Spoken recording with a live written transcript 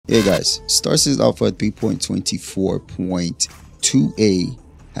Hey guys, Starseed Alpha 3.24.2a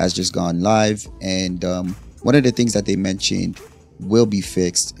has just gone live, and one of the things that they mentioned will be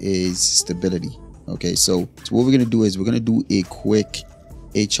fixed is stability. Okay, so what we're gonna do is we're gonna do a quick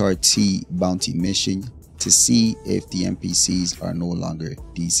HRT bounty mission to see if the NPCs are no longer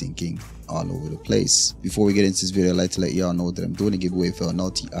desyncing all over the place. Before we get into this video, I'd like to let y'all know that I'm doing a giveaway for a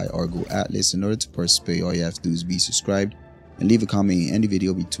Multi-Eye Argo Atlas. In order to participate, all you have to do is be subscribed and leave a comment in any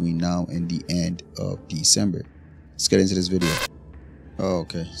video between now and the end of December. Let's get into this video.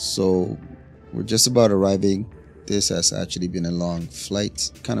 Okay, so we're just about arriving. This has actually been a long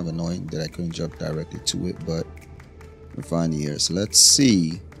flight. Kind of annoying that I couldn't jump directly to it, but we're finally here. So let's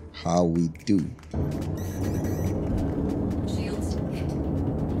see how we do.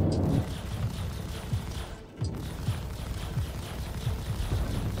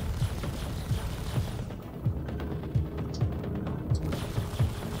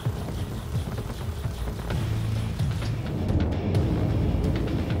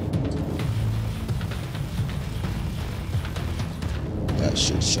 That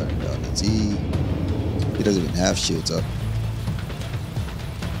shit's shutting down the T. He doesn't even have shields up.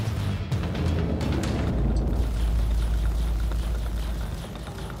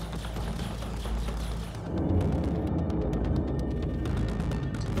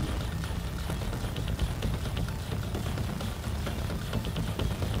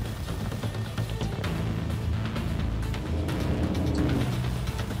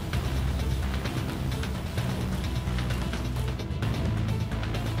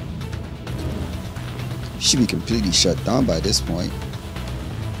 Should be completely shut down by this point.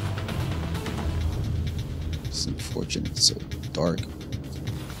 It's unfortunate it's so dark.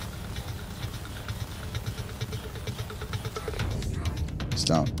 It's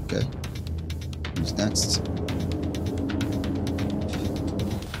down, okay. Who's next?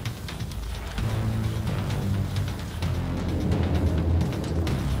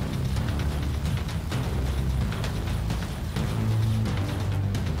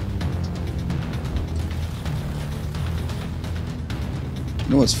 You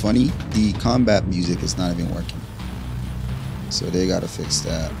know what's funny? The combat music is not even working. So they gotta fix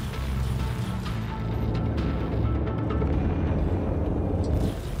that.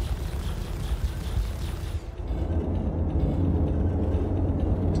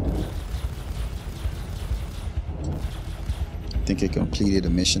 I think it completed a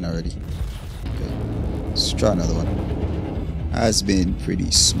mission already. Okay, let's try another one. Has been pretty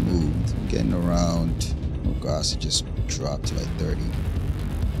smooth. Getting around. Oh gosh, it just dropped to like 30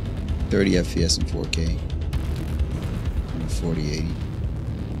 FPS in 4K. 4080.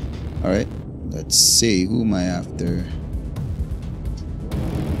 Alright, let's see. Who am I after?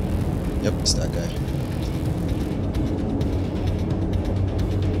 Yep, it's that guy.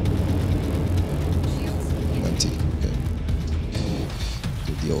 Empty. Okay.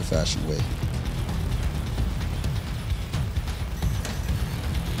 Do it the old fashioned way.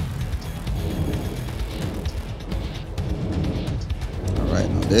 Alright,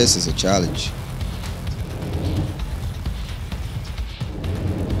 now this is a challenge.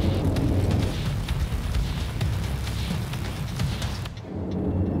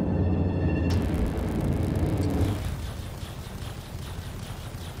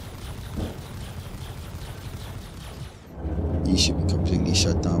 He should be completely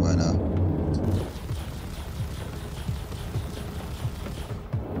shut down by now.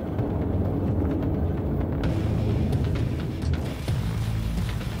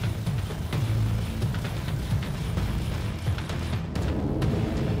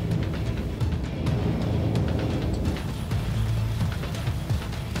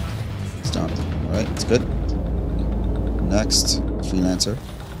 It's done. Alright, it's good. Next, freelancer.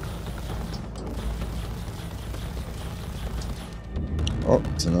 Oh,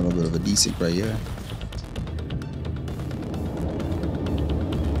 it's a little bit of a desync right here.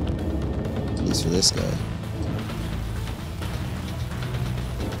 At least for this guy.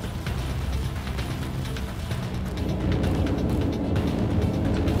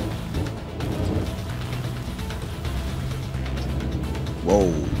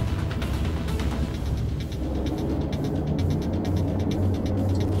 Whoa.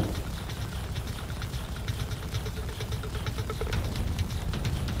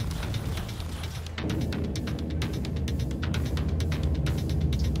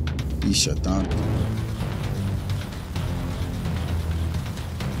 He's shut down.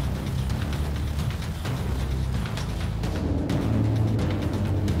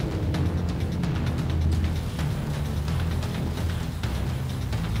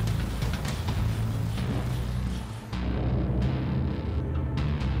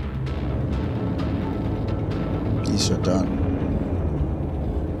 shut down.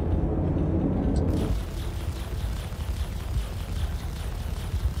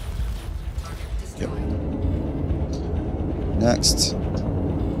 Yep. Next.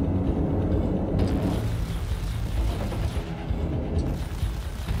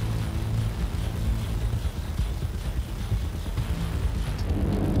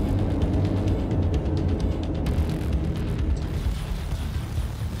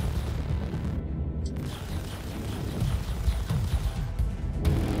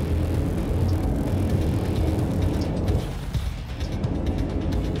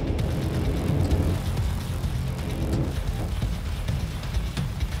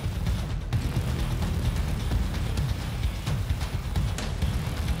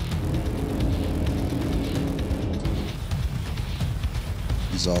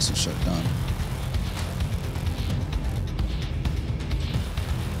 Is also shut down.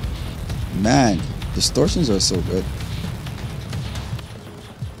 Man, distortions are so good.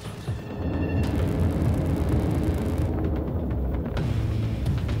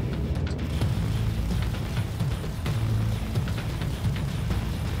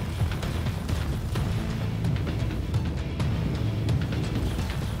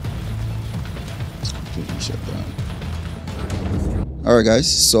 Completely shut down. Alright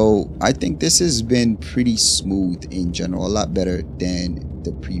guys, so I think this has been pretty smooth in general, a lot better than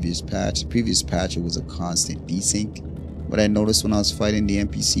the previous patch. The previous patch, it was a constant desync, what I noticed when I was fighting the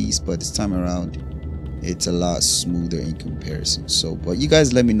NPCs, but this time around it's a lot smoother in comparison. So, but you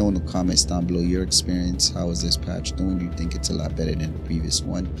guys let me know in the comments down below your experience. How is this patch doing? Do you think it's a lot better than the previous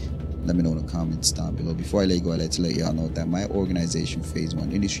one? Let me know in the comments down below. Before I let you go, I'd like to let y'all know that my organization, Phase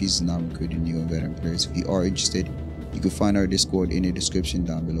 1 Industries, is now recruiting new and veteran players. If you are interested, you can find our Discord in the description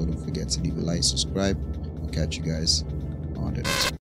down below. Don't forget to leave a like, subscribe. I'll catch you guys on the next one.